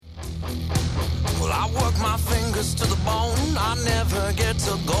my fingers to the bone. I never get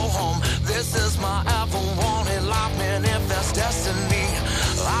to go home. This is my ever wanted life, man, if that's destiny.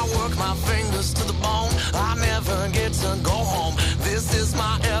 I work my fingers to the bone. I never get to go home. This is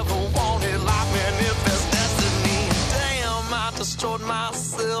my ever wanted life, man, if that's destiny. Damn, I destroyed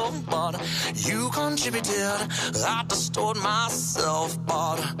myself, but you contributed. I destroyed myself,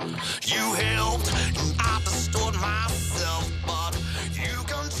 but you helped. I destroyed myself, but you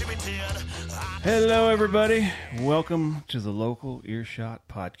contributed. Hello, everybody. Welcome to the Local Earshot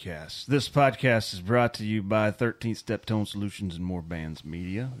Podcast. This podcast is brought to you by 13th Step Tone Solutions and More Bands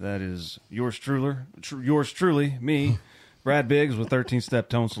Media. That is yours truly, me, Brad Biggs with 13th Step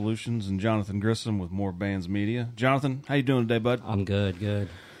Tone Solutions, and Jonathan Grissom with More Bands Media. Jonathan, how you doing today, bud? I'm good.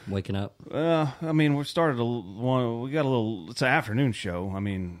 Waking up. We started we got a little, it's an afternoon show. I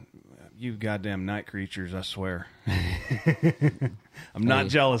mean, you goddamn night creatures, I swear. I'm not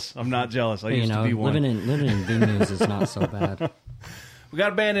jealous. I used to be one. Living in V News is not so bad. We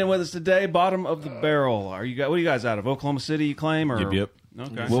got a band in with us today, Bottom of the Barrel. What are you guys out of? Oklahoma City, you claim? Or? Yep.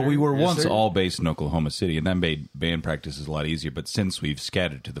 Okay. Well, we were once all based in Oklahoma City, and that made band practices a lot easier, but since we've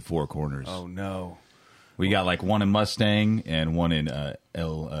scattered to the four corners. Oh, no. We got like one in Mustang and one in not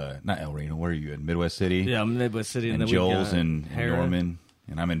El Reno. Where are you in? Midwest City? Yeah, I'm in Midwest City. And then Joel's we got in Norman.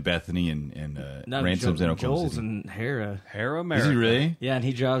 And I'm in Bethany and Ransom's in Oklahoma Joel's City. in Hara. Hara, America. Is he really? Yeah, and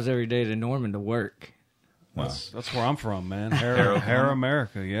he drives every day to Norman to work. Wow. That's where I'm from, man. Hara,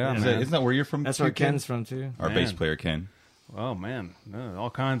 America. Yeah, man. Isn't that where you're from? That's too, where Ken? Ken's from too. Our bass player, Ken. Oh man, all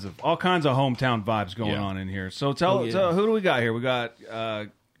kinds of hometown vibes going on in here. So tell who do we got here? We got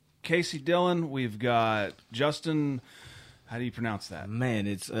Casey Dillon. We've got Justin. How do you pronounce that? Man,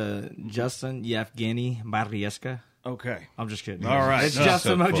 it's Justin Yevgeny Barieska. Okay. I'm just kidding. All right. It's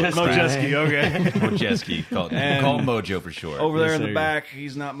Justin Mojeski. Mojeski, okay. Mojeski. Call him Mojo for short. Over there in the back,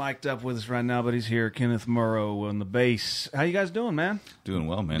 he's not mic'd up with us right now, but he's here. Kenneth Murrow on the bass. How you guys doing, man? Doing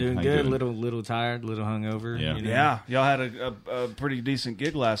well, man. Doing How you good. doing? Little tired, little hungover. Yeah. You know? Yeah. Y'all had a pretty decent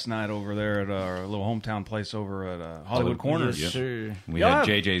gig last night over there at our little hometown place over at Hollywood Corners. Yes, sure. We had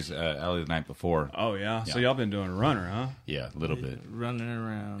JJ's alley the night before. Oh, yeah? So y'all been doing a runner, huh? Yeah, a little bit. Running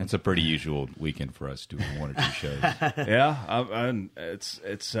around. It's a pretty usual weekend for us doing one or two shows. Yeah,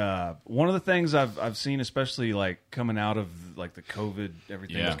 it's one of the things I've seen, especially like coming out of like the COVID,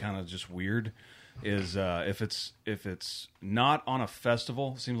 everything's kind of just weird. Is if it's not on a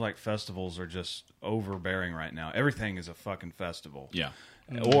festival, it seems like festivals are just overbearing right now. Everything is a fucking festival. Yeah,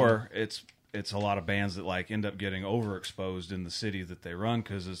 or it's a lot of bands that like end up getting overexposed in the city that they run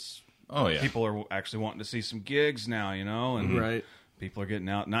because people are actually wanting to see some gigs now, and right. People are getting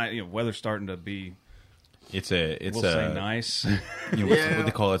out. Weather's starting to be. We'll say nice. What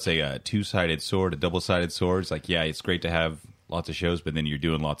they call it's a two-sided sword, a double-sided sword. It's like, yeah, it's great to have lots of shows, but then you're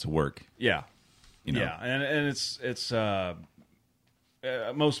doing lots of work. Yeah, you know? Yeah, and it's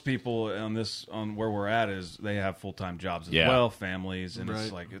most people on where we're at is they have full-time jobs as well, families, and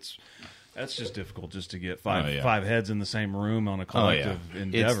it's like that's just difficult just to get five heads in the same room on a collective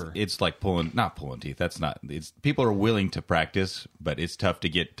endeavor. It's like not pulling teeth. That's not. It's people are willing to practice, but it's tough to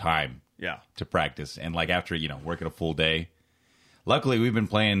get time. Yeah, to practice. And like after, working a full day, luckily we've been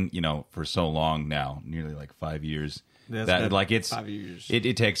playing, for so long now, nearly like 5 years. That like it's 5 years.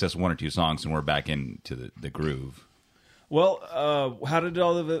 It takes us one or two songs and we're back into the groove. Well, how did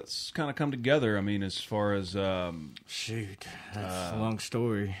all of this kind of come together? I mean, as far as shoot, that's a long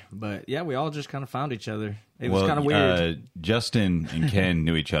story, but yeah, we all just kind of found each other. It was kind of weird. Justin and Ken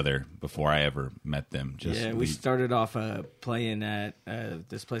knew each other before I ever met them. We started off playing at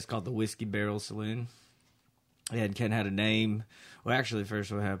this place called the Whiskey Barrel Saloon. And Ken had a name. Well, actually,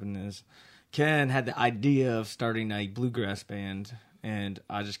 first what happened is Ken had the idea of starting a bluegrass band, and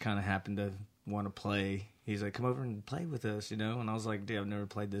I just kind of happened to want to play. He's like, come over and play with us, And I was like, dude, I've never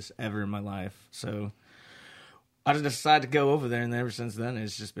played this ever in my life. So I just decided to go over there, and ever since then,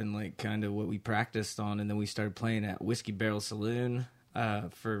 it's just been like kind of what we practiced on. And then we started playing at Whiskey Barrel Saloon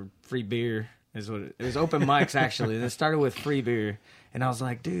for free beer. It was open mics, actually. And it started with free beer. And I was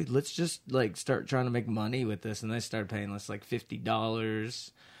like, dude, let's just like start trying to make money with this. And they started paying us like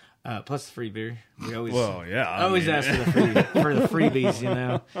 $50 plus the free beer. We always, ask for the freebies,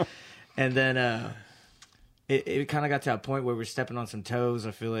 And then it kind of got to a point where we're stepping on some toes,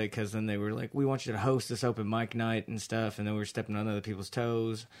 I feel like, because then they were like, we want you to host this open mic night and stuff, and then we were stepping on other people's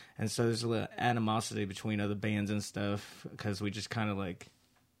toes, and so there's a little animosity between other bands and stuff, because we just kind of like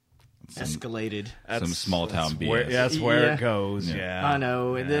escalated. Some small town BS. That's where it goes. Yeah, I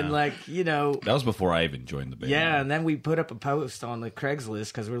know. And then that was before I even joined the band. Yeah, and then we put up a post on the Craigslist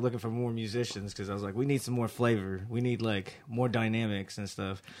because we were looking for more musicians. Because I was like, we need some more flavor. We need more dynamics and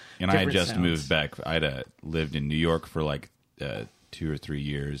stuff. And I had just moved back. I'd lived in New York for 2 or 3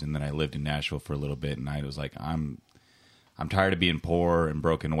 years, and then I lived in Nashville for a little bit. And I was like, I'm tired of being poor and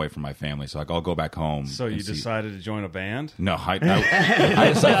broken away from my family, so I'll go back home. So you decided to join a band? No, I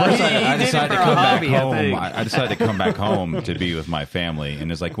decided to come back home. I decided to come back home to be with my family,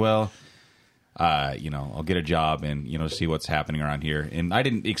 and it's like, well, I'll get a job and see what's happening around here. And I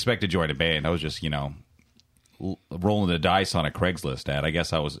didn't expect to join a band. I was just rolling the dice on a Craigslist ad. I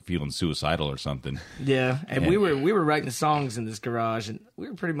guess I was feeling suicidal or something. Yeah, and we were writing songs in this garage, and we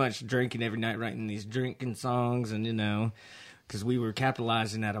were pretty much drinking every night, writing these drinking songs, and because we were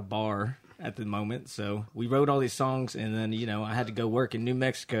capitalizing at a bar at the moment, so we wrote all these songs, and then I had to go work in New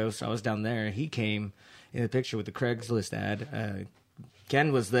Mexico, so I was down there. He came in the picture with the Craigslist ad.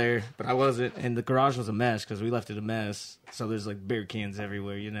 Ken was there, but I wasn't, and the garage was a mess because we left it a mess. So there's beer cans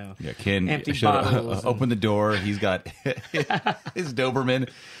everywhere, Yeah, Ken empty should open the door. He's got his Doberman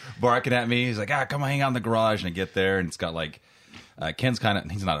barking at me. He's like, come hang out in the garage, and I get there, and it's got Ken's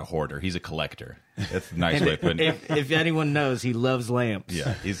he's not a hoarder. He's a collector. That's a nice way of putting it. If anyone knows, he loves lamps.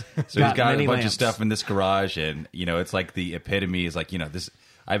 Yeah, he's got a bunch of stuff in this garage, and it's like the epitome is this.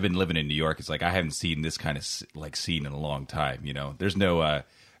 I've been living in New York. It's like I haven't seen this kind of scene in a long time. There's no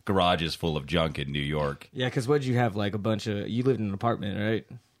garages full of junk in New York. Yeah, because what'd you have? A bunch of you lived in an apartment, right?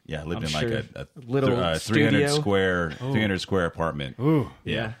 Yeah, I lived in a little 300 square apartment. Ooh,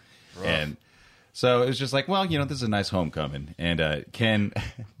 yeah. And so it was just this is a nice homecoming. And Ken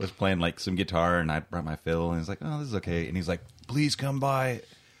was playing some guitar, and I brought my fiddle, and he's like, oh, this is okay. And he's like, please come by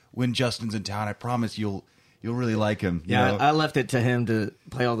when Justin's in town. I promise you'll really like him. Yeah, I left it to him to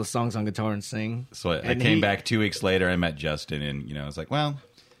play all the songs on guitar and sing. So I came back 2 weeks later. I met Justin, and I was like, well,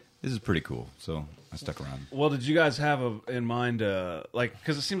 this is pretty cool. So I stuck around. Well, did you guys have in mind,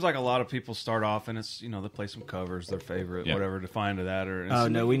 because it seems like a lot of people start off and it's, they play some covers, their favorite, whatever, to find to that. Oh,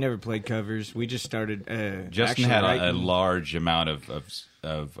 no, we never played covers. We just started. Justin had a large amount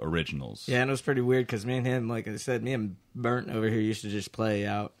of originals. Yeah, and it was pretty weird because me and him, like I said, me and Burnt over here used to just play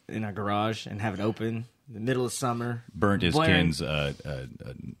out in our garage and have it open. In the middle of summer. Burnt is Ken's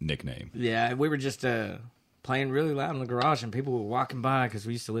nickname. Yeah, we were just playing really loud in the garage, and people were walking by because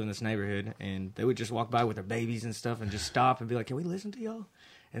we used to live in this neighborhood, and they would just walk by with their babies and stuff and just stop and be like, can we listen to y'all?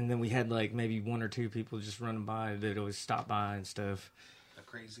 And then we had maybe 1 or 2 people just running by that always stop by and stuff. A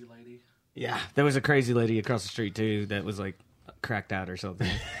crazy lady? Yeah, there was a crazy lady across the street, too, that was cracked out or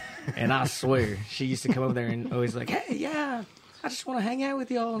something. And I swear, she used to come over there and always hey, yeah, I just want to hang out with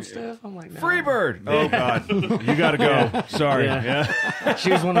y'all and stuff. I'm like, no. Freebird! Oh, God. You got to go. Sorry. Yeah.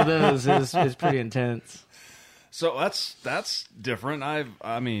 She was one of those. It was pretty intense. So that's different.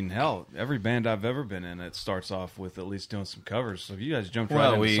 I mean, hell, every band I've ever been in, it starts off with at least doing some covers. So you guys jumped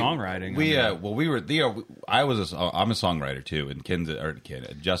right into songwriting. I'm a songwriter too, and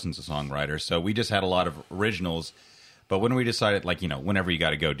Justin's a songwriter. So we just had a lot of originals. But when we decided, whenever you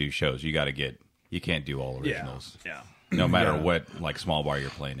got to go do shows, you can't do all originals. Yeah. No matter what small bar you're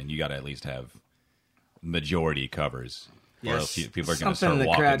playing in, you got to at least have majority covers. Or else people are going to start walking. Something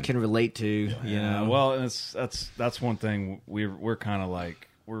the crowd can relate to. Yeah. Well, and that's one thing we're kind of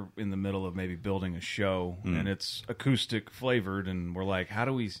we're in the middle of maybe building a show, and it's acoustic flavored, and we're like, how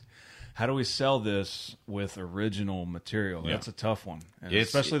do we sell this with original material? That's a tough one, and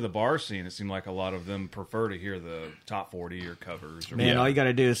especially the bar scene. It seemed like a lot of them prefer to hear the top 40 or covers. Or all you got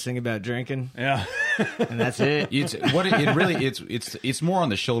to do is sing about drinking. Yeah, and that's it. It's more on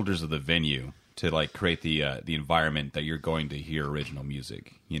the shoulders of the venue to create the environment that you're going to hear original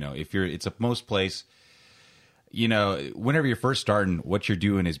music. It's a most place. Whenever you're first starting, what you're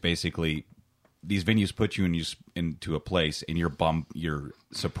doing is basically these venues put you into a place, and you're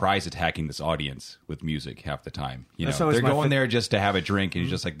surprise attacking this audience with music half the time. They're going there just to have a drink, and you're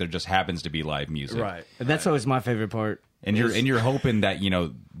just there just happens to be live music, right? And that's always my favorite part. And you're hoping that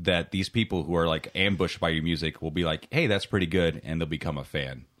that these people who are ambushed by your music will be like, hey, that's pretty good, and they'll become a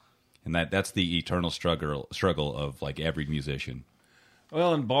fan. And that's the eternal struggle of every musician.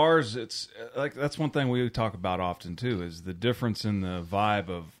 Well, in bars, it's that's one thing we talk about often too, is the difference in the vibe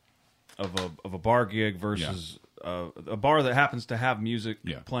of a bar gig versus a bar that happens to have music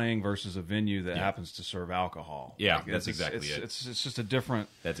playing versus a venue that happens to serve alcohol. Yeah, that's exactly it. It's just a different.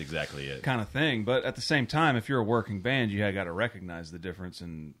 That's exactly it. Kind of thing. But at the same time, if you're a working band, you got to recognize the difference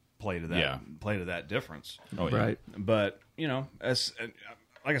and play to that difference. Oh, yeah. Right. But as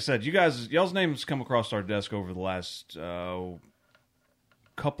like I said, y'all's names come across our desk over the last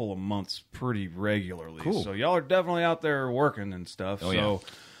couple of months pretty regularly. Cool. So y'all are definitely out there working and stuff. Oh,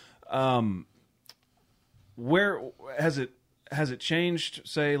 yeah. Where has it changed,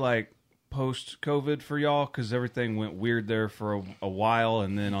 say, like post-COVID for y'all? Because everything went weird there for a while,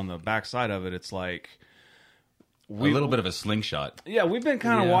 and then on the backside of it, it's like a little bit of a slingshot. Yeah, we've been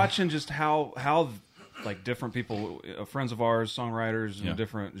kind of watching just how like different people, friends of ours, songwriters in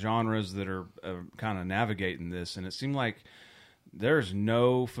different genres that are kind of navigating this, and it seemed like there's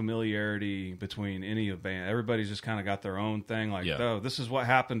no familiarity between any of band. Everybody's just kind of got their own thing. Like, oh, this is what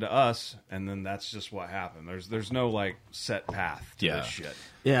happened to us, and then that's just what happened. There's no like set path to this shit.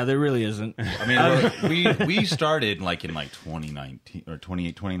 Yeah, there really isn't. I mean, we started like in like 2019 or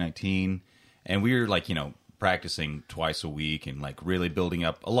 2019, and we were like, practicing twice a week and like really building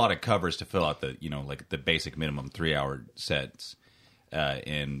up a lot of covers to fill out the, like the basic minimum 3-hour sets,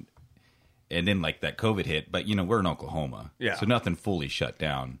 and then like that COVID hit, but we're in Oklahoma, so nothing fully shut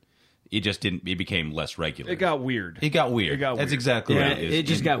down. It just didn't. It became less regular. It got weird. That's exactly what it is. It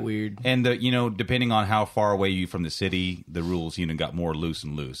just got weird. And depending on how far away you from the city, the rules got more loose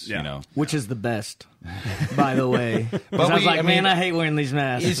and loose. Which is the best, by the way. But I was like, I hate wearing these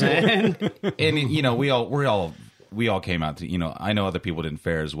masks. Man. And we all came out to, I know other people didn't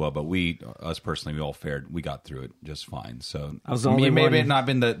fare as well, but us personally, we all fared. We got through it just fine. So I was only maybe it not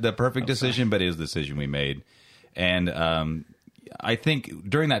been the perfect decision, but it was the decision we made. And I think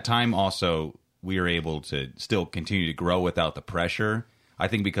during that time also, we were able to still continue to grow without the pressure. I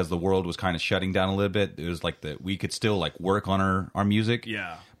think because the world was kind of shutting down a little bit, it was like we could still like work on our music.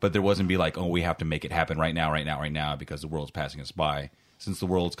 Yeah. But there wasn't be like, oh, we have to make it happen right now because the world's passing us by. Since the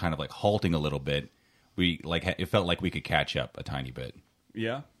world's kind of like halting a little bit, it felt like we could catch up a tiny bit.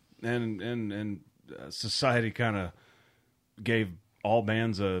 Yeah, and society kind of gave all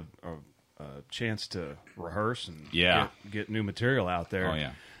bands a chance to rehearse and get new material out there. Oh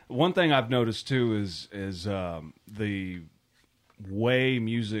yeah. One thing I've noticed too is the way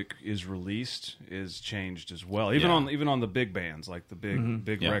music is released is changed as well. Even on the big bands, like the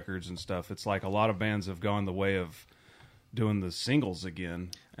big records and stuff. It's like a lot of bands have gone the way of doing the singles again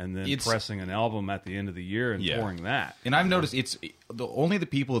and then pressing an album at the end of the year and touring that. And I've noticed it's only the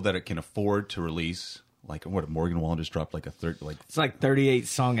people that can afford to release, like what Morgan Wallen just dropped like it's like 38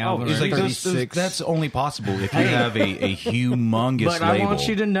 song album. It's like 36. That's only possible if you have a humongous But label. I want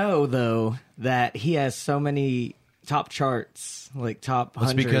you to know though that he has so many top charts, like top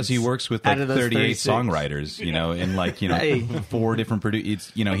hundreds. It's because he works with like 38 songwriters, and like 4 different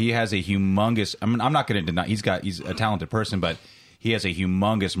producers. He has a humongous. I mean, I'm not going to deny he's a talented person, but he has a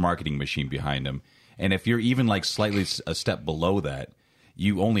humongous marketing machine behind him. And if you're even like slightly a step below that,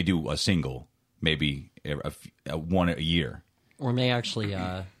 you only do a single, maybe one a year. Or may actually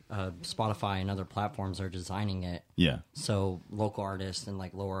Spotify and other platforms are designing it. Yeah. So local artists and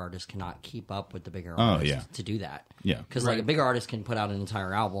like lower artists cannot keep up with the bigger artists to do that. Yeah. Because like a bigger artist can put out an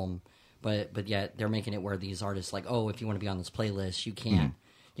entire album, but yet they're making it where these artists like, oh, if you want to be on this playlist, you can't. Mm-hmm.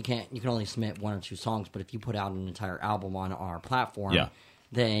 You can only submit 1 or 2 songs, but if you put out an entire album on our platform,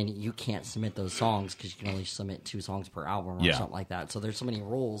 then you can't submit those songs because you can only submit 2 songs per album or something like that. So there's so many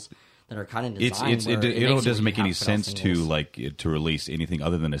rules that are kind of designed. It doesn't make any sense to release anything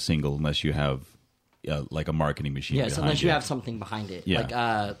other than a single unless you have like a marketing machine. Yes, unless you have something behind it.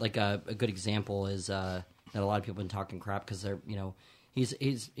 Yeah. Like a good example is that a lot of people have been talking crap because they're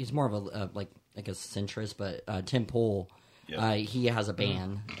he's more of a like I guess centrist, but Tim Pool. He has a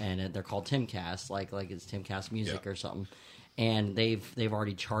band and they're called Timcast, like it's Timcast Music or something, and they've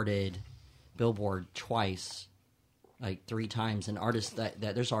already charted Billboard twice, like 3 times, and artists that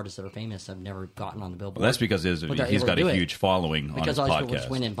there's artists that are famous have never gotten on the Billboard. Well, that's because he's got a huge following on his because all these people podcast. just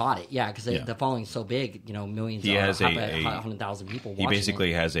went and bought it, because the following's so big, millions. He has 100,000 people. He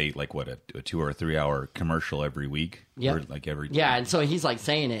basically has a 2 or 3 hour commercial every week. Yeah, and so he's like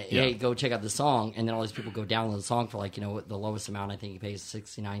saying it, hey, go check out the song, and then all these people go download the song for like the lowest amount. I think he pays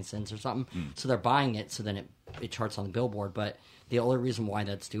 69 cents or something. So they're buying it, so then it charts on the Billboard, but. The only reason why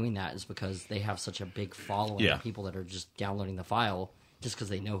that's doing that is because they have such a big following of people that are just downloading the file just because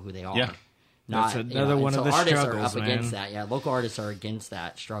they know who they are. Yeah. That's another one of the artists struggles, are up against that. Yeah, local artists are against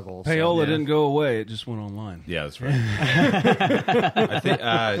that struggle. Payola didn't go away; it just went online. Yeah, that's right.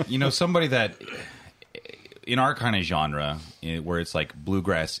 I think somebody that in our kind of genre, where it's like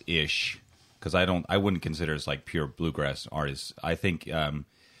bluegrass-ish, because I wouldn't consider us like pure bluegrass artists. I think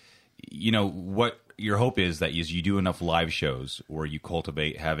what your hope is that you do enough live shows or you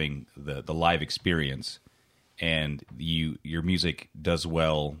cultivate having the live experience, and your music does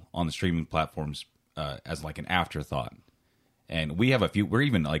well on the streaming platforms as like an afterthought. And we have a few. We're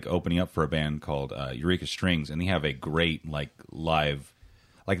even like opening up for a band called Eureka Strings, and they have a great like live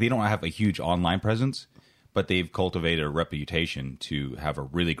like they don't have a huge online presence, but they've cultivated a reputation to have a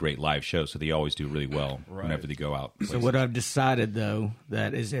really great live show, so they always do really well whenever they go out places. So what I've decided, though,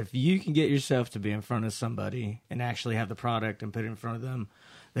 that is if you can get yourself to be in front of somebody and actually have the product and put it in front of them,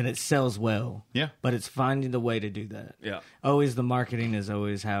 then it sells well. Yeah. But it's finding the way to do that. Yeah. Always the marketing is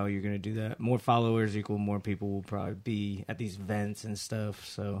always how you're going to do that. More followers equal more people will probably be at these events and stuff.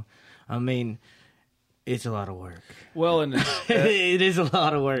 So, I mean, it's a lot of work. Well, and it is a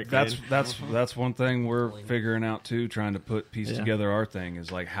lot of work. That's one thing we're figuring out too, trying to piece together our thing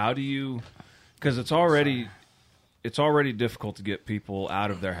is like, how do you, because it's already difficult to get people out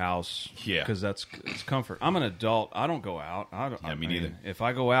of their house. Yeah. Because it's comfort. I'm an adult. I don't go out. Me neither. If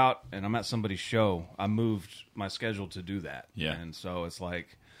I go out and I'm at somebody's show, I moved my schedule to do that. Yeah. And so it's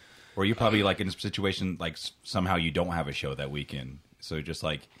like, or you're probably like in a situation like somehow you don't have a show that weekend, so just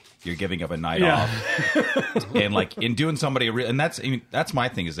like you're giving up a night off, and like in doing somebody, and that's my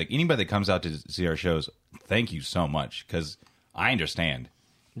thing is like anybody that comes out to see our shows, thank you so much because I understand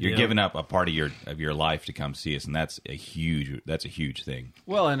you're giving up a part of your life to come see us, and that's a huge thing.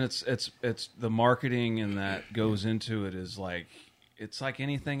 well, and it's the marketing and that goes into it is like, it's like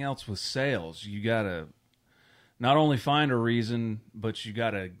anything else with sales. You gotta not only find a reason, but you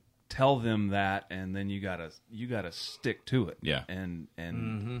gotta tell them that, and then you gotta stick to it. Yeah. And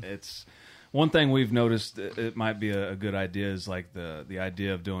it's one thing we've noticed. It might be a good idea is like the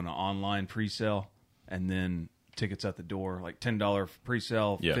idea of doing an online pre-sale and then tickets at the door, like $10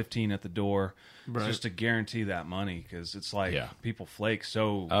 pre-sale, $15 at the door, just to guarantee that money, because it's like people flake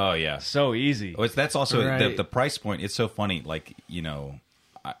so so easy. That's also the price point. It's so funny. Like, you know,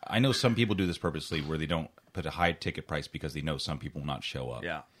 I know some people do this purposely where they don't put a high ticket price because they know some people will not show up.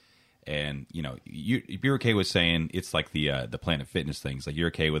 Yeah. And, you know, you're okay with saying it's like the Planet Fitness things. Like, you're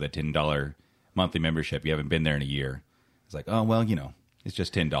okay with a $10 monthly membership. You haven't been there in a year. It's like, oh, well, you know, it's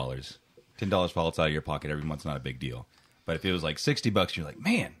just $10. $10 falls out of your pocket every month's not a big deal. But if it was like $60, you're like,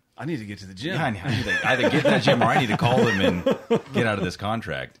 man, I need to get to the gym. yeah, I need to either get to that gym or I need to call them and get out of this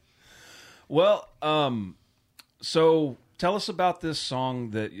contract. Well, so tell us about this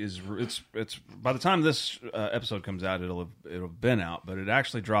song that is it's by the time this episode comes out, it'll have been out, but it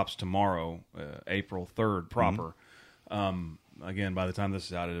actually drops tomorrow, April 3rd proper. Again, by the time this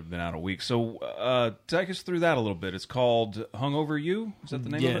is out, it'll have been out a week. So take us through that a little bit. It's called Hungover You. Is that the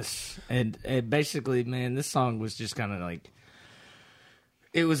name of it? Yes. And basically, man, this song was just kind of like,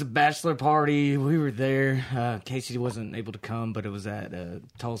 it was a bachelor party. We were there. Casey wasn't able to come, but it was at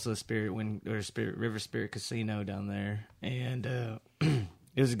Tulsa River Spirit Casino down there, and it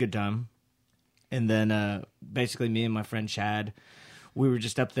was a good time. And then basically, me and my friend Chad, we were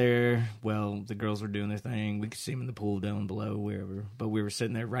just up there. Well, the girls were doing their thing. We could see them in the pool down below, wherever. But we were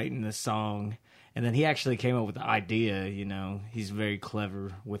sitting there writing this song, and then he actually came up with the idea. You know, he's very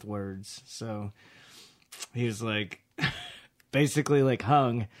clever with words, so he was like. Basically, like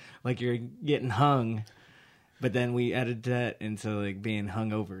hung, like you're getting hung, but then we added that into like being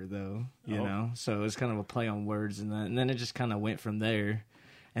hungover, though, you know. So it was kind of a play on words, and then it just kind of went from there.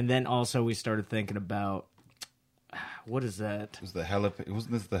 And then also we started thinking about what is that?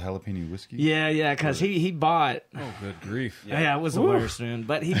 Wasn't this the jalapeno whiskey? Yeah, because he bought. Oh, good grief! Yeah, it was the worst, man.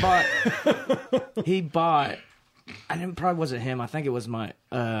 But he bought. Probably wasn't him. I think it was my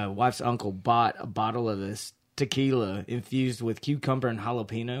wife's uncle bought a bottle of this tequila infused with cucumber and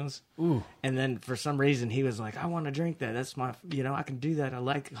jalapenos. Ooh. And then for some reason he was like, I want to drink that. That's my, I can do that. I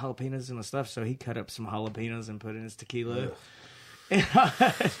like jalapenos and the stuff. So he cut up some jalapenos and put in his tequila. And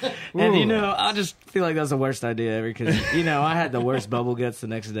I just feel like that was the worst idea ever because, I had the worst bubble guts the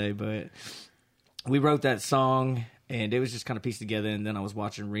next day. But we wrote that song and it was just kind of pieced together. And then I was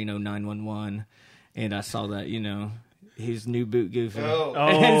watching Reno 911 and I saw that, his new boot goofy.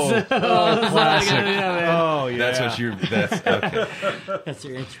 Classic. Yeah. That's what that's okay. That's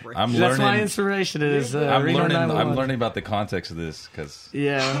your inspiration. That's my inspiration. Is I'm learning about the context of this because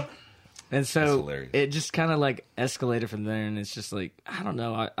and so it just kind of like escalated from there, and it's just like I don't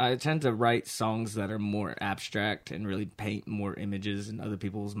know. I tend to write songs that are more abstract and really paint more images in other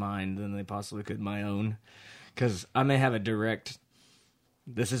people's mind than they possibly could my own, because I may have a direct.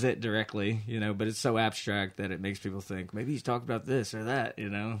 This is it directly, but it's so abstract that it makes people think maybe he's talking about this or that,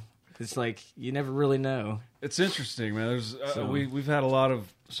 It's like you never really know. It's interesting, man. There's we've had a lot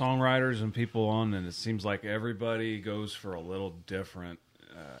of songwriters and people on, and it seems like everybody goes for a little different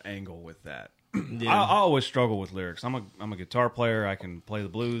angle with that. I always struggle with lyrics. I'm a guitar player. I can play the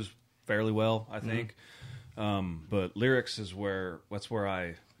blues fairly well, I think. But lyrics is that's where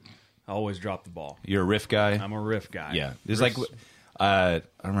I always drop the ball. You're a riff guy? I'm a riff guy. Yeah. There's I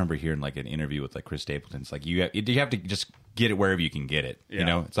remember hearing like an interview with like Chris Stapleton. It's like you have to just get it wherever you can get it. You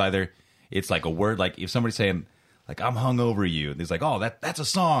know, it's like a word, like if somebody's saying like I'm hungover you, and it's like, oh, that's a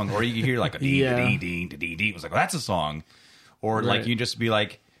song, or you hear like a ding ding ding ding, it's like, oh, that's a song, or like you just be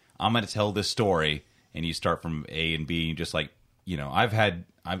like, I'm going to tell this story, and you start from A and B, and just like, you know, I've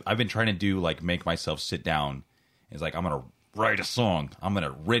been trying to do like make myself sit down. It's like I'm going to write a song, I'm going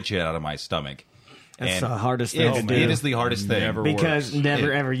to wrench it out of my stomach. That's the hardest thing to do. It is the hardest thing. Because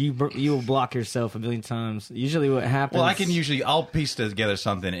ever you will block yourself a million times. Usually what happens... Well, I'll piece together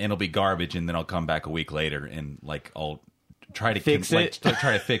something and it'll be garbage, and then I'll come back a week later and like I'll try to fix it.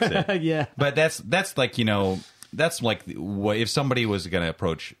 Try to fix it. Yeah. But that's like, you know, that's like what if somebody was going to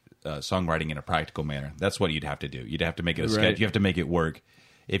approach songwriting in a practical manner, that's what you'd have to do. You'd have to make it a sketch. You have to make it work.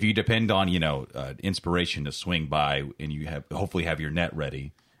 If you depend on, you know, inspiration to swing by, and you hopefully have your net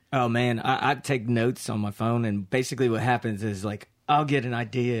ready. Oh, man, I take notes on my phone, and basically what happens is, like, I'll get an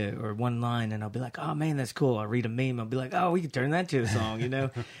idea or one line, and I'll be like, oh, man, that's cool. I'll read a meme. I'll be like, oh, we can turn that to a song, you know?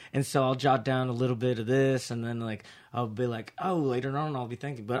 And so I'll jot down a little bit of this, and then, like, I'll be like, oh, later on I'll be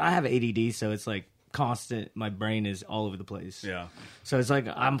thinking. But I have ADD, so it's, like, constant. My brain is all over the place. Yeah. So it's like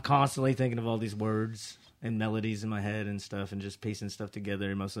I'm constantly thinking of all these words and melodies in my head and stuff, and just piecing stuff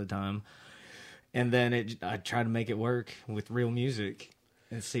together most of the time. And then I try to make it work with real music.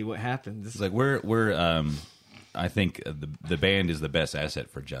 And see what happens. It's like we're I think the band is the best asset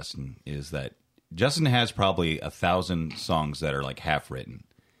for Justin. Is that Justin has probably 1,000 songs that are like half written.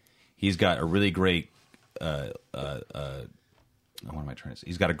 He's got a really great what am I trying to say?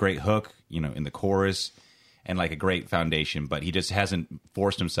 He's got a great hook, you know, in the chorus, and like a great foundation. But he just hasn't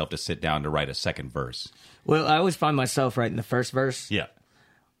forced himself to sit down to write a second verse. Well, I always find myself writing the first verse. Yeah,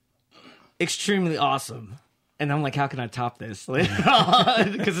 extremely awesome. And I'm like, how can I top this?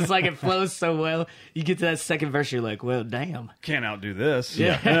 Because it's like it flows so well. You get to that second verse, you're like, well, damn. Can't outdo this.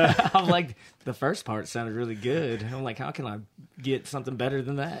 Yeah. I'm like, the first part sounded really good. I'm like, how can I get something better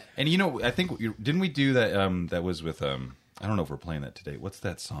than that? And you know, I think didn't we do that? That was with I don't know if we're playing that today. What's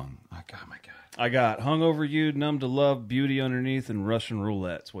that song? Oh God, my God. I got Hungover You, Numb to Love, Beauty Underneath, and Russian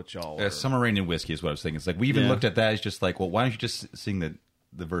Roulette's what y'all are. Summer Rain and Whiskey is what I was thinking. It's like we even looked at that as just like, well, why don't you just sing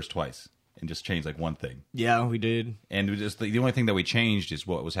the verse twice? And just change like one thing. Yeah, we did. And it was just the only thing that we changed is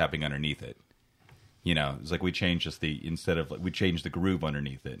what was happening underneath it. You know, it's like we changed just we changed the groove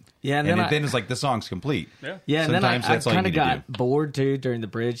underneath it. Yeah, and then it's like the song's complete. Yeah, and then I that's all kind of you need got to do. bored too during the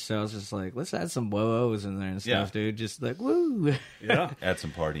bridge, so I was just like, let's add some whoa-ohs in there and stuff, dude. Just like, woo. Yeah. Add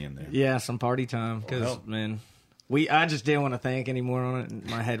some party in there. Yeah, some party time. Because, man, I just didn't want to think anymore on it. And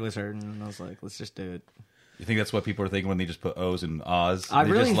my head was hurting, and I was like, let's just do it. You think that's what people are thinking when they just put O's and O's? I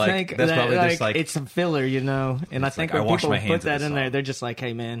really think that's that probably like, just like it's some filler, you know? And I think like, when people put that in in there, they're just like,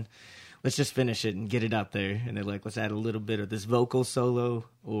 hey, man, let's just finish it and get it out there. And they're like, let's add a little bit of this vocal solo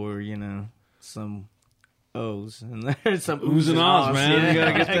or, you know, some O's. And there's some Oohs and ahs, man. Yeah, You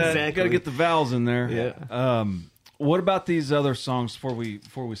gotta get that. exactly. You gotta get the vowels in there. Yeah. What about these other songs? Before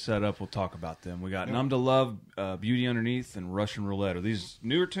we set up, we'll talk about them. We got "Numb to Love," "Beauty Underneath," and "Russian Roulette." Are these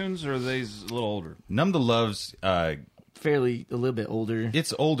newer tunes, or are these a little older? "Numb to Love's" fairly a little bit older.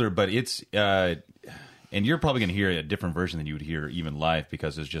 It's older, but it's and you're probably going to hear a different version than you would hear even live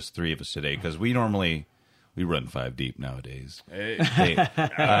because there's just three of us today. Because we run 5 deep nowadays. Hey.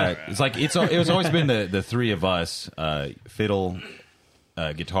 It's like it was always been the three of us: fiddle,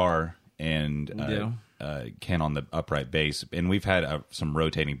 guitar, and Ken on the upright bass. And we've had some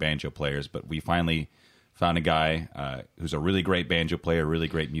rotating banjo players, but we finally found a guy who's a really great banjo player, really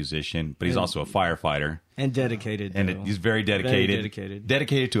great musician, but he's also a firefighter and dedicated. And he's very dedicated. Very dedicated.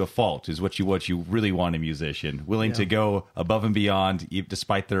 Dedicated to a fault is what you really want in a musician. Willing to go above and beyond,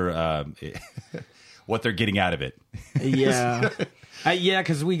 despite their what they're getting out of it. Yeah. Yeah,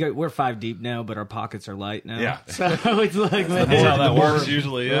 because we're 5 deep now, but our pockets are light now. Yeah. So it's like, man, That's how that works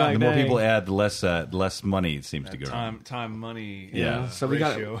usually. Yeah. Like, The more dang. people add, the less money it seems to go. Time, money. Yeah. So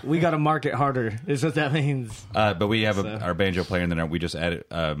ratio. we got to market harder. Is what that means. But we have our banjo player, and then we just added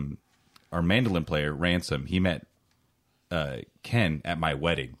our mandolin player, Ransom. He met Ken at my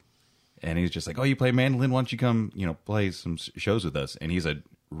wedding, and he's just like, "Oh, you play mandolin? Why don't you come, play some shows with us?" And he's a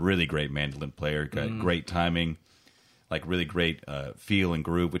really great mandolin player, got great timing, like really great feel and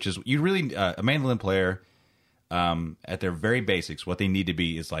groove. Which is you really a mandolin player at their very basics. What they need to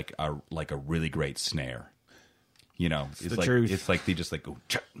be is like a really great snare. It's the like truth. it's like they just like go.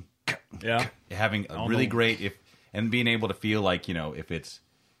 Yeah. Having a really great and being able to feel like if it's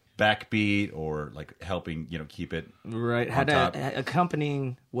backbeat or like helping keep it Right. on top.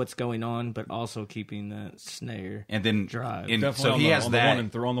 Accompanying what's going on, but also keeping that snare And then drive. and Definitely so he has on that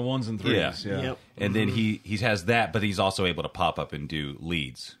on the ones and threes. Yeah. Yeah. Yep. and then he has that, but he's also able to pop up and do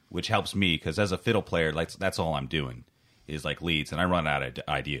leads, which helps me because as a fiddle player, that's all I'm doing is like leads, and I run out of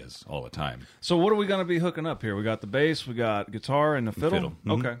ideas all the time. So what are we going to be hooking up here? We got the bass, we got guitar, and the fiddle.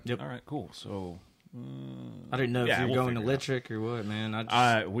 Mm-hmm. Okay. Yep. All right. Cool. So I didn't know if you're we'll going figure it electric or what,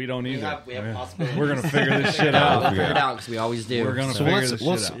 man. we don't either. We have possibilities. We're going to figure this shit out. We'll figure it out because we always do. We're gonna so. figure this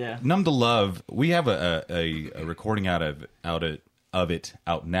shit out. Yeah. Numb to Love. We have a recording of it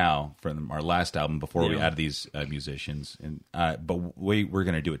out now from our last album before we added these musicians, and but we're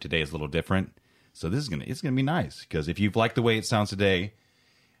going to do it today is a little different. So it's gonna be nice because if you've liked the way it sounds today,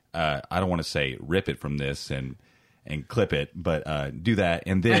 I don't want to say rip it from this and clip it, but do that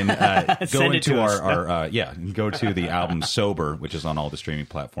and then go into our go to the album Sober, which is on all the streaming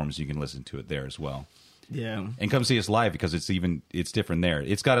platforms. You can listen to it there as well. Yeah. And come see us live because it's different there.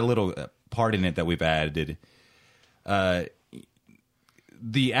 It's got a little part in it that we've added.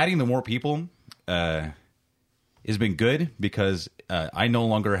 The adding the more people has been good because I no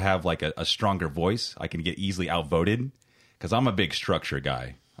longer have like a stronger voice. I can get easily outvoted because I'm a big structure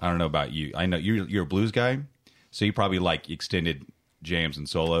guy. I don't know about you. I know you're a blues guy, so you probably like extended jams and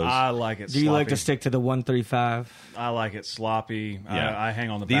solos. I like it. Do you like to stick to the 1-3-5? I like it sloppy. Yeah. I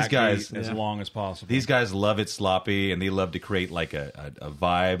hang on the These back guys- beat as long as possible. These guys love it sloppy, and they love to create like a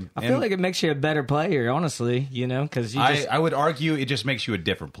vibe. I feel like it makes you a better player, honestly, because you just... I would argue it just makes you a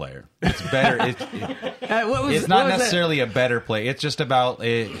different player. It's better. It's what not was necessarily a better play. It's just about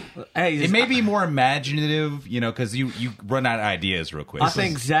it. Hey, It may be more imaginative, because you run out of ideas real quick. I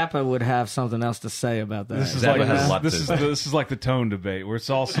think Zappa would have something else to say about that. This is Zappa like has a lot this to- is this is like the tone debate where it's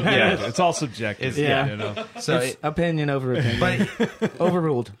all subjective. It's all subjective. Yeah. so. It's opinion over opinion.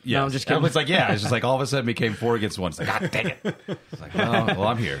 Overruled. Yeah, No, I'm just kidding. It's like it's just like all of a sudden became 4 against 1. It's like God dang it. It's like well,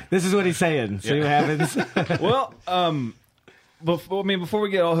 I'm here. This is what he's saying. See what happens? Well, before we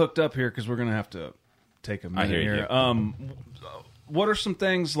get all hooked up here, because we're gonna have to take a minute hear you. here. What are some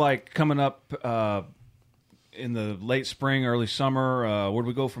things like coming up in the late spring, early summer? Where do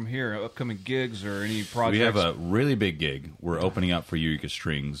we go from here? Upcoming gigs or any projects? We have a really big gig. We're opening up for Eureka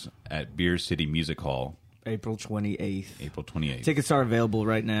Strings at Beer City Music Hall, April 28th. April 28th. Tickets are available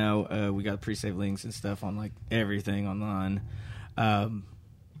right now. We got pre-save links and stuff on like everything online. I'm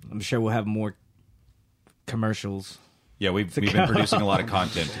sure we'll have more commercials. Yeah, we've been producing a lot of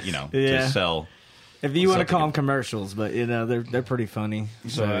content, Yeah. to sell. If you want to Something call them good. commercials, but they're pretty funny.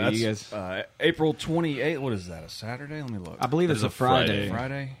 So that's, you guys, April 28th. What is that? A Saturday? Let me look. I believe it's It's a a Friday. Friday.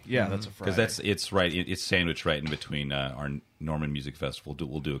 Friday? Yeah, that's a Friday. Because it's right. It's sandwiched right in between our Norman Music Festival.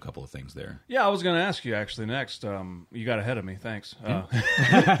 We'll do a couple of things there. Yeah, I was going to ask you actually next. You got ahead of me. Thanks.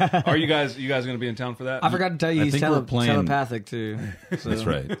 Are you guys going to be in town for that? I forgot to tell you, I he's think we're playing- telepathic too. So. That's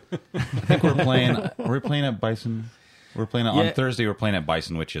right. I think we're playing. Are we playing at Bison? We're playing on Thursday. We're playing at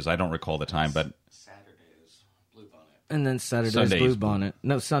Bison Witches. I don't recall the time, but And then Saturday's Sunday's Blue Blue- Bonnet.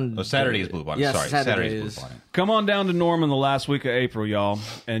 No, Saturday is Blue Bonnet. Yes, Sorry, Saturday Saturday is. is Blue Bonnet. Come on down to Norman the last week of April, y'all,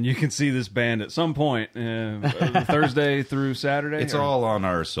 and you can see this band at some point, Thursday through Saturday. It's all on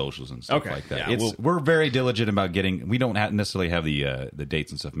our socials and stuff Okay, like that. yeah, We're very diligent about getting. We don't necessarily have the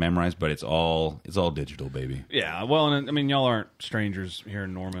dates and stuff memorized, but it's all digital, baby. Yeah, well, and I mean, y'all aren't strangers here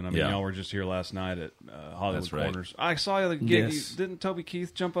in Norman. I mean, Yeah. y'all were just here last night at Hollywood That's right. Corners. I saw the gig. Yes. Didn't Toby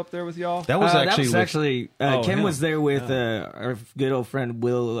Keith jump up there with y'all? That was actually Oh, Kim him. was there with our good old friend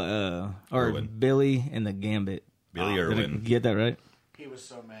Will or Irwin. Billy and the Gambit. Billy Did I Irwin. get that right? He was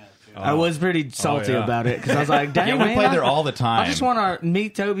so mad, too. I was pretty salty yeah. about it because I was like, "Dang, Yeah, we man, play I- there all the time. I just want to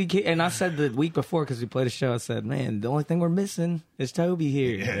meet Toby." And I said the week before because we played a show, I said, "Man, the only thing we're missing is Toby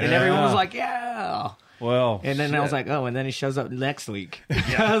here." And everyone was like, "Yeah." Well, And then I was like, "Oh," and then he shows up next week.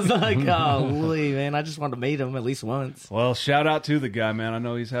 I was like, "Oh, man, I just wanted to meet him at least once." well, shout out to the guy, man. I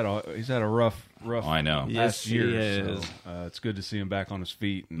know he's had a rough. Oh, I know. Yes, past he year. is. So, it's good to see him back on his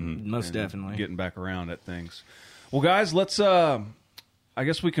feet and Most and definitely. getting back around at things. Well, guys, let's. I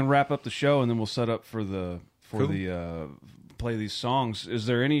guess we can wrap up the show and then we'll set up for the play these songs. Is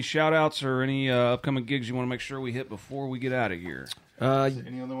there any shout outs or any upcoming gigs you want to make sure we hit before we get out of here?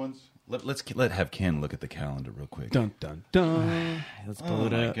 Any other ones? Let's have Ken look at the calendar real quick. Dun dun dun. Let's pull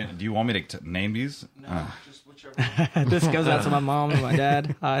it up. Do you want me to name these? Just whichever. This goes out to my mom and my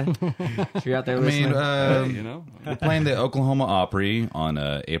dad. Hi, if you're out there I listening. mean, You know, we're playing the Oklahoma Opry on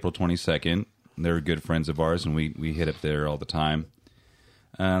April 22nd. They're good friends of ours, and we hit up there all the time.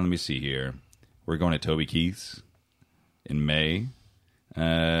 Let me see here. We're going to Toby Keith's in May.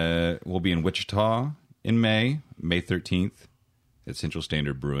 We'll be in Wichita in May 13th at Central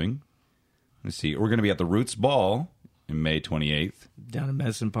Standard Brewing. Let's see. We're going to be at the Roots Ball in May 28th. Down in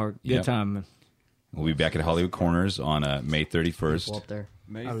Madison Park. Good Yep. time. We'll be back at Hollywood Corners on May People 31st. up there.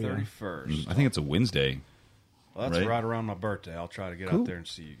 May Oh, yeah. 31st. I think it's a Wednesday. Well, that's right around my birthday. I'll try to get out there and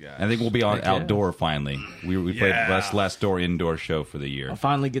see you guys. I think we'll be on outdoor finally. We played the last indoor show for the year. I'll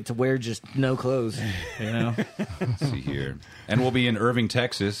finally get to wear just no clothes. Let's see here. And we'll be in Irving,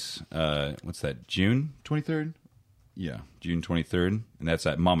 Texas. What's that, June 23rd? Yeah, June 23rd. And that's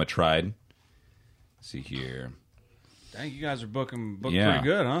at Mama Tried. Let's see here. Dang, you guys are booking pretty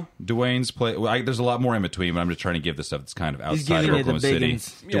good, huh? Dwayne's place. Well, there's a lot more in between, but I'm just trying to give the stuff that's kind of outside of Oklahoma City.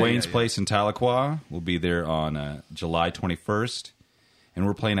 Dwayne's place in Tahlequah. We'll be there on July 21st, and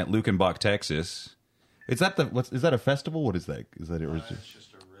we're playing at Lukenbach, Texas. Is that a festival? What is that? Is that it? It's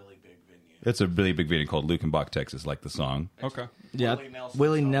just a really big venue. It's a really big venue called Lukenbach, Texas, like the song. Okay. Yeah,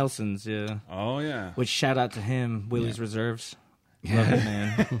 Willie Nelson's. Yeah. Oh yeah. Which shout out to him, Willie's Reserves. Yeah. Love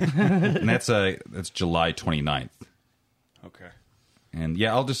it, man. And that's July 29th. Okay. And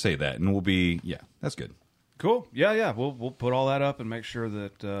I'll just say that, and we'll be that's good. Cool. Yeah. We'll put all that up and make sure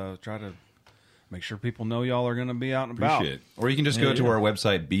that try to make sure people know y'all are going to be out and about. Appreciate it. Or you can just go to our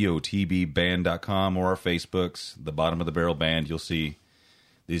website botbband.com or our Facebooks, the Bottom of the Barrel Band. You'll see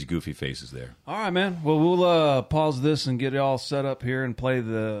these goofy faces there. All right, man. Well, we'll pause this and get it all set up here and play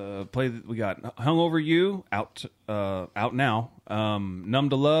the. We got Hungover You out now. Numb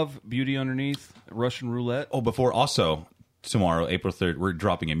to Love, Beauty Underneath, Russian Roulette. Oh, before also. Tomorrow, April 3rd, we're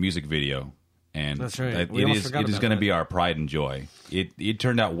dropping a music video, and that's right. It is going to be our pride and joy. It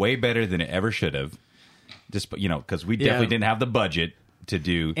turned out way better than it ever should have, just because we definitely didn't have the budget to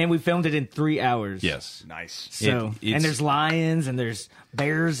do. And we filmed it in 3 hours. Yes, nice. So and there's lions and there's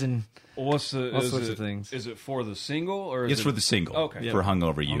bears and all sorts of things. Is it for the single or it's for the single? Okay, for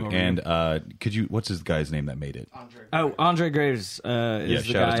Hungover You. Could you? What's his guy's name that made it? Andre Graves. Is the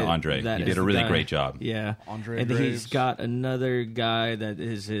shout guy out to Andre. He did a really great job. Yeah, Andre and Graves. he's got another guy that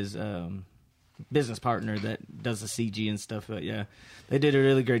is his business partner that does the CG and stuff. But they did a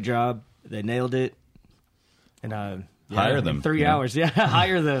really great job. They nailed it. And hire them 3 hours. Yeah,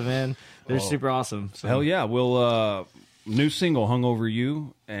 hire them, man. They're super awesome. So. Hell yeah! We'll new single Hungover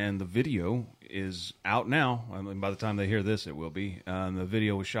You, and the video is out now. I mean, by the time they hear this, it will be. The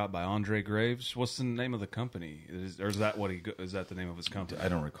video was shot by Andre Graves. What's the name of the company? Is that the name of his company? I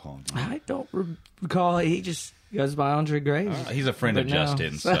don't recall. I don't recall. He just goes by Andre Graves. He's a friend of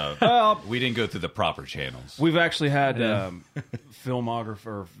Justin's, so we didn't go through the proper channels. We've actually had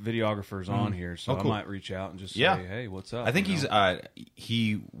videographers on here, so I might reach out and just say, "Hey, what's up?" I think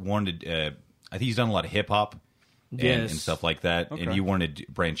he wanted. I think he's done a lot of hip hop. And stuff like that, and you wanted to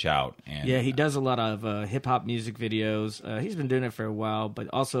branch out. And he does a lot of hip-hop music videos. He's been doing it for a while, but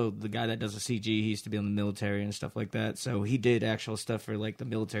also the guy that does the CG, he used to be on the military and stuff like that, so he did actual stuff for like the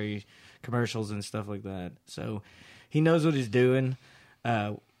military commercials and stuff like that. So he knows what he's doing.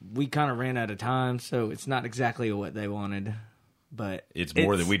 We kind of ran out of time, so it's not exactly what they wanted. But it's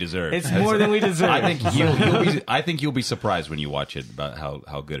more than we deserve. It's more than we deserve. I think you'll be surprised when you watch it about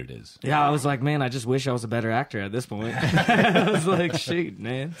how good it is. Yeah, I was like, man, I just wish I was a better actor at this point. I was like, shoot,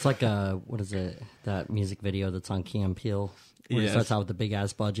 man. It's like what is it? That music video that's on Key and Peele. Where it starts out with the big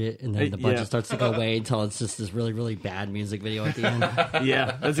ass budget, and then the budget starts to go away until it's just this really, really bad music video at the end.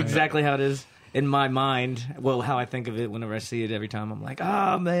 Yeah, that's exactly how it is. In my mind, how I think of it whenever I see it every time, I'm like,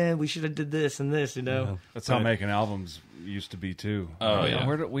 oh man, we should have did this and this, Yeah. That's how making albums used to be too. Oh yeah,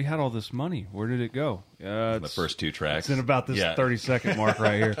 we had all this money. Where did it go? The first 2 tracks. It's in about this 30-second mark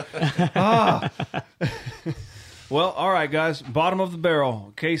right here. Well, all right, guys. Bottom of the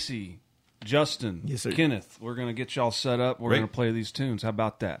barrel. Casey, Justin, Kenneth. We're gonna get y'all set up. We're gonna play these tunes. How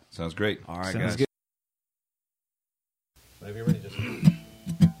about that? Sounds great. All right, guys. Good. Whenever you're ready, Justin.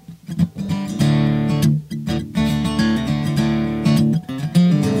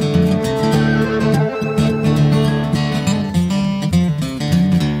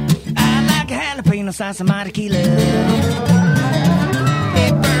 Size of my tequila. It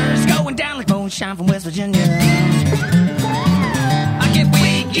burns going down like moonshine from West Virginia. I get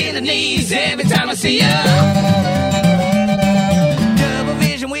weak in the knees every time I see ya. Double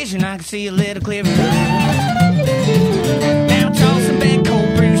vision wishing I could see a little clearer. Now tossing back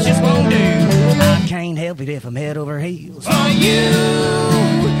cold brews just won't do. I can't help it if I'm head over heels. For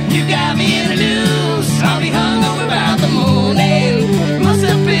you got me in the news. I'll be hungover by the morning. Must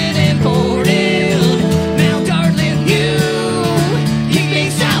have been imported.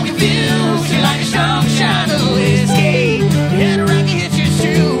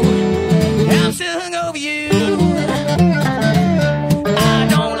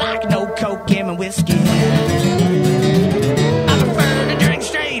 Whiskey. I prefer to drink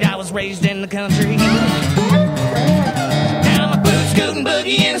straight. I was raised in the country. Now my boot scooting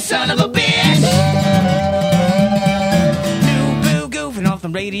boogie and a son of a bitch. New boo goofing off the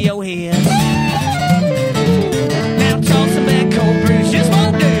radio head.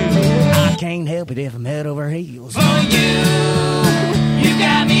 help it if I'm head over heels. For you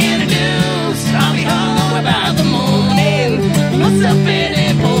got me in the news. I'll be home about the morning. Must have been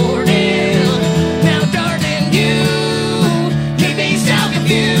important. Now, darling, you keep me so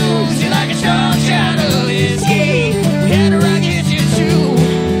confused. You're like a strong shot of whiskey. We had a rocket you shoe.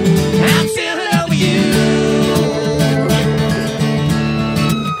 I'm still in love with you.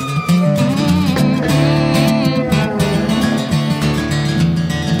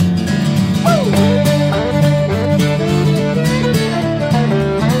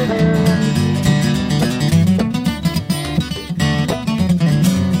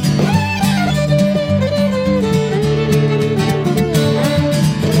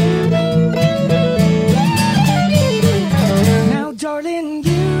 Now, darling,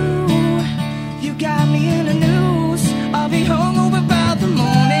 you got me in the news. I'll be hungover by the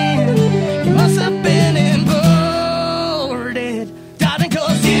morning. You must have been imported, Darling,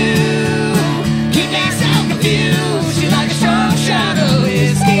 'cause you keep me so confused. You're like a strong shot of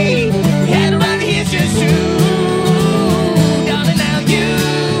whiskey. We had a rocket hit your shoe. Darling, now you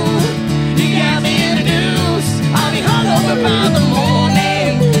got me in the news. I'll be hungover by the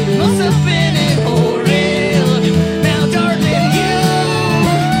morning. Must have been imported. Now, darling, you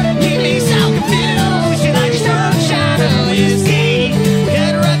keep me so confused. You're like a strong shot of whiskey. We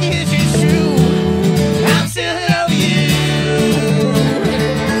had a rocket hit your shoe. I'm still in love with you.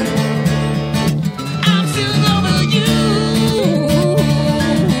 I'm still in love with you.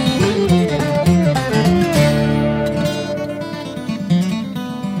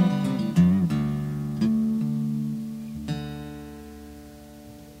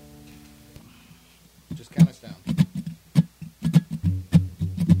 Just count us down.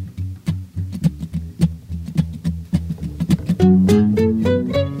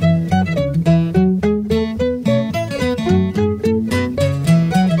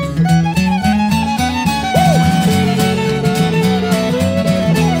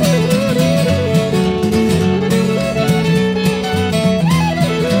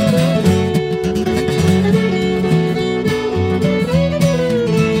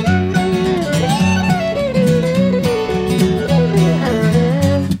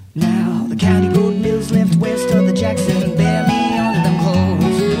 Now the county road mills left west of the Jackson bear me onto them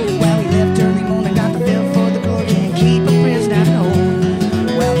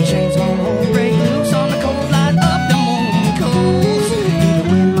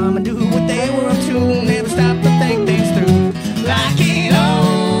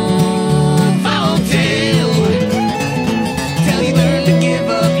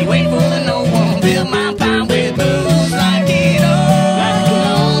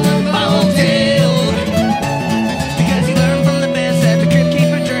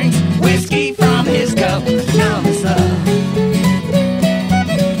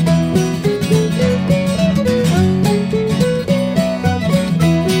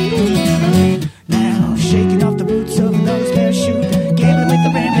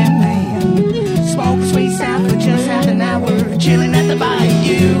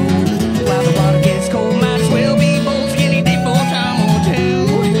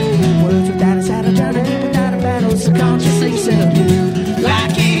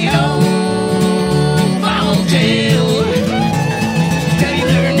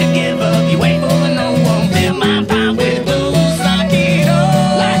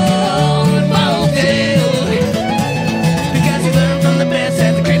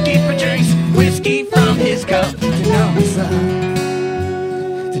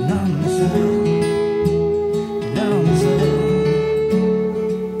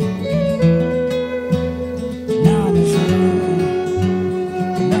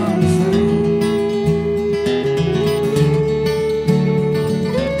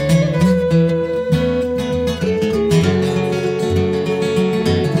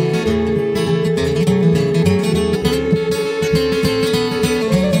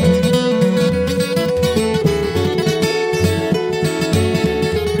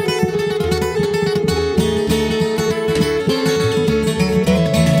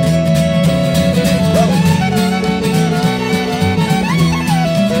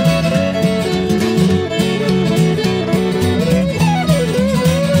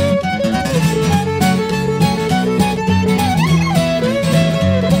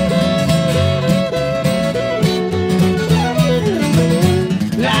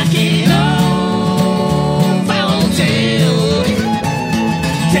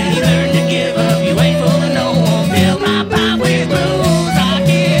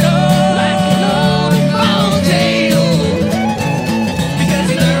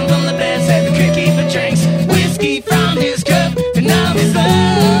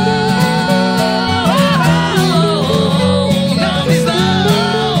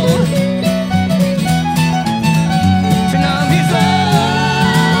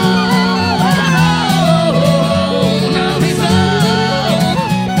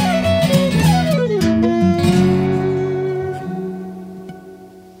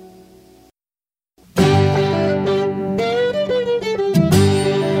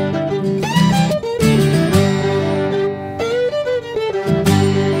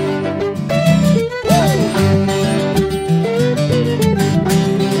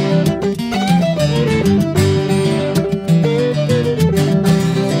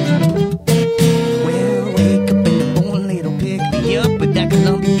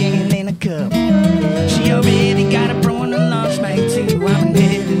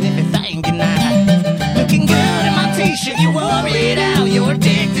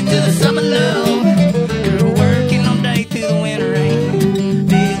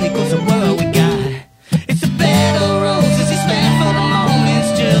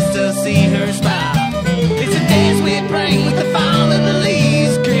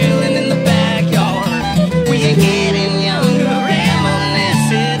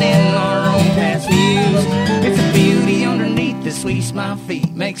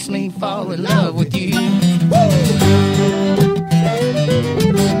makes me fall in love with you.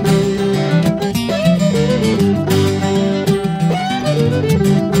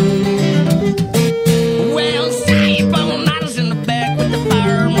 Well, styrofoam models in the back with the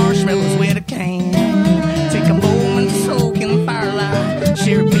fire, marshmallows with a can. Take a moment to soak in the firelight,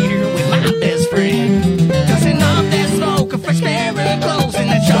 share a beer with my best friend. Dusting off that smoke, a fresh pair of clothes, and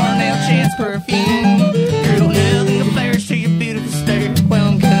that Charnel Chance perfume. Girl, nothing compares to your beautiful stare while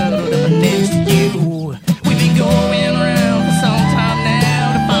I'm cuddled up next to you. We've been going around for some time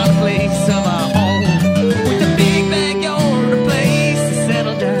now to find a place of our own, with a big backyard, a place to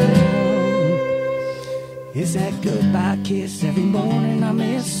settle down. It's that goodbye kiss every morning I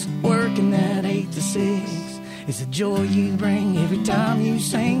miss, working that 8 to 6. It's the joy you bring every time you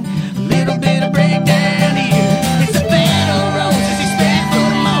sing. A little bit of breakdown here. It's a bed of roses, expect for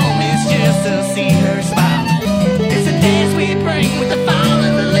the moments just to see her smile. It's a dance we bring with the fall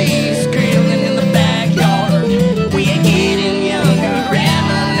of the leaves, grilling in the backyard. We ain't getting younger,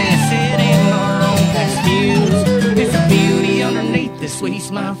 reminiscing in our own past views. It's the beauty underneath this sweet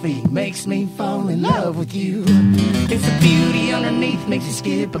smile feet makes me fall in love with you. It's the beauty underneath makes me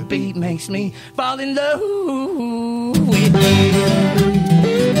skip a beat, makes me fall in love with you.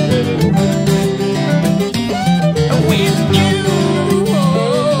 With you.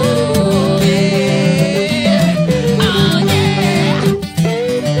 Oh, yeah. Oh, yeah.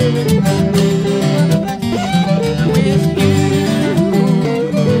 With you.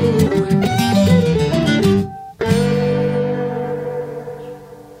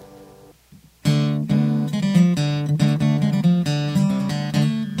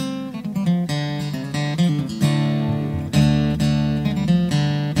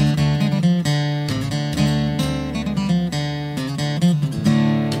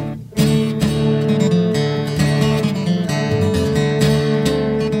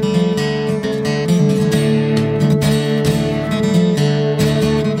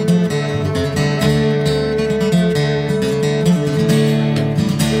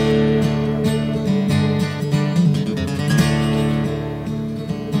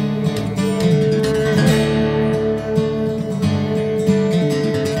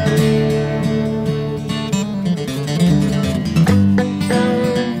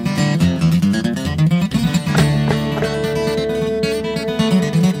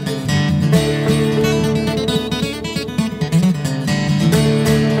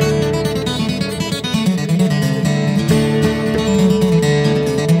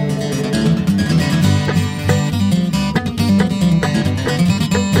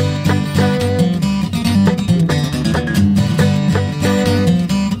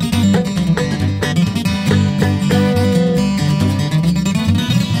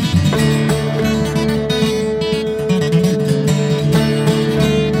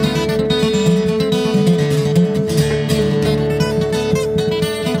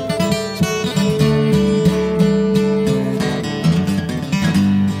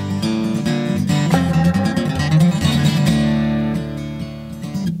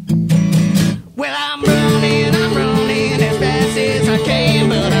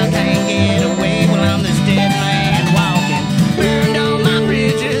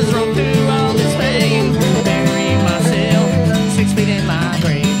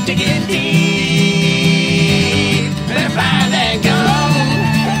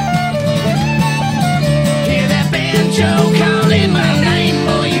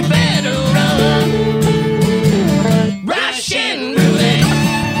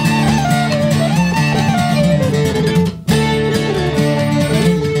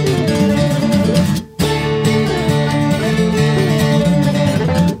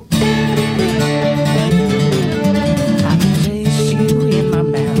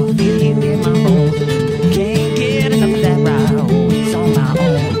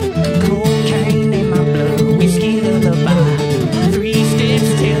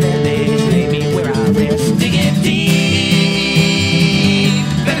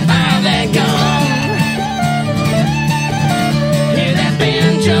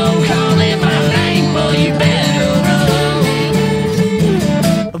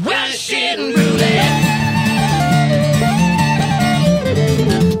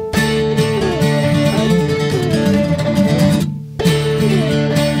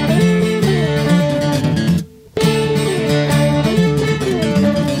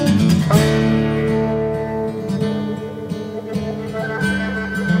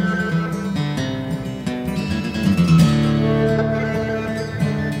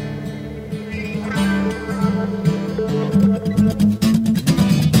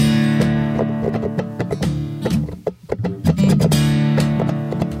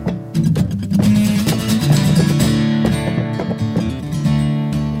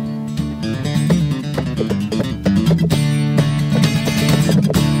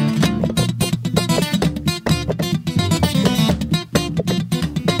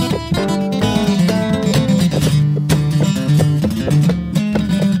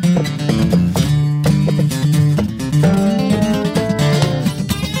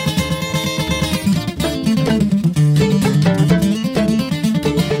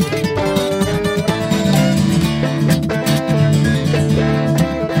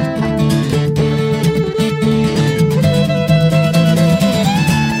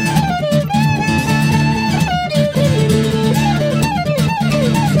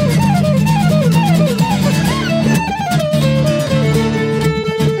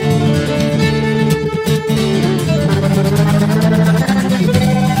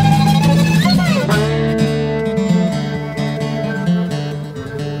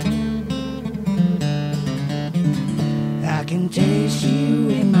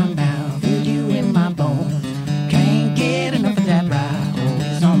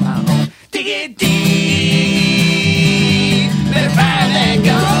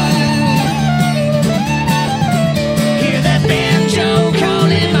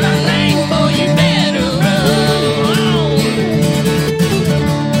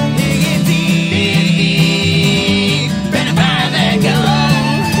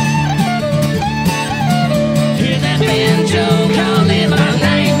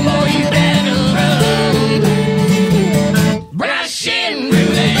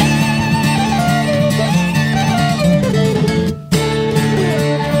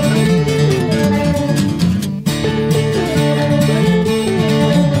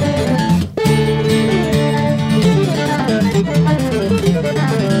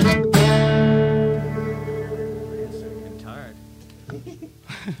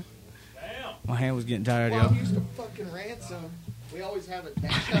 My hand was getting tired, Well, yo. I'm used to fucking ransom. We always have it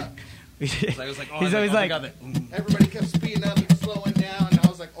backed up. He's I was like, always like, Everybody kept speeding up and slowing down, and I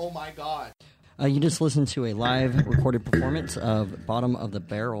was like, oh my god. You just listened to a live recorded performance of Bottom of the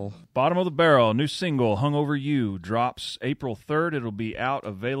Barrel. Bottom of the Barrel, new single, Hungover You, drops April 3rd. It'll be out,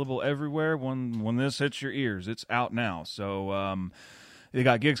 available everywhere when this hits your ears. It's out now. So they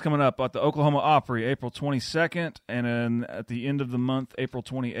got gigs coming up at the Oklahoma Opry, April 22nd, and then at the end of the month, April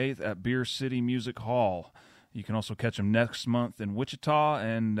 28th, at Beer City Music Hall. You can also catch them next month in Wichita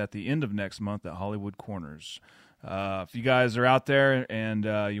and at the end of next month at Hollywood Corners. If you guys are out there and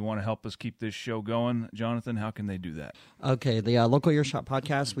you want to help us keep this show going, Jonathan, how can they do that? Okay, the Local Earshot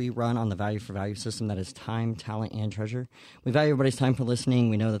podcast we run on the value for value system. That is time, talent, and treasure. We value everybody's time for listening.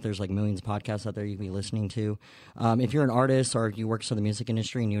 We know that there's like millions of podcasts out there you can be listening to. If you're an artist or you work in the music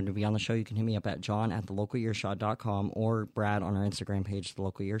industry and you want to be on the show, you can hit me up at john@thelocalearshot.com or Brad on our Instagram page, The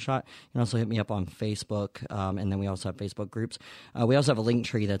Local Earshot. You can also hit me up on Facebook, and then we also have Facebook groups. We also have a link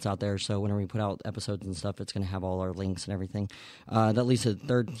tree that's out there, so whenever we put out episodes and stuff, it's going to have all our links and everything. That leads to the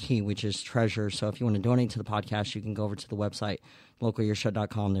third key, which is treasure. So if you want to donate to the podcast, you can go over to the website,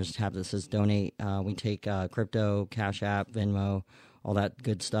 localearshot.com. There's a tab that says donate. We take crypto, Cash App, Venmo, all that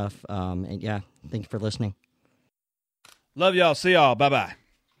good stuff. And yeah, thank you for listening. Love y'all. See y'all. Bye-bye.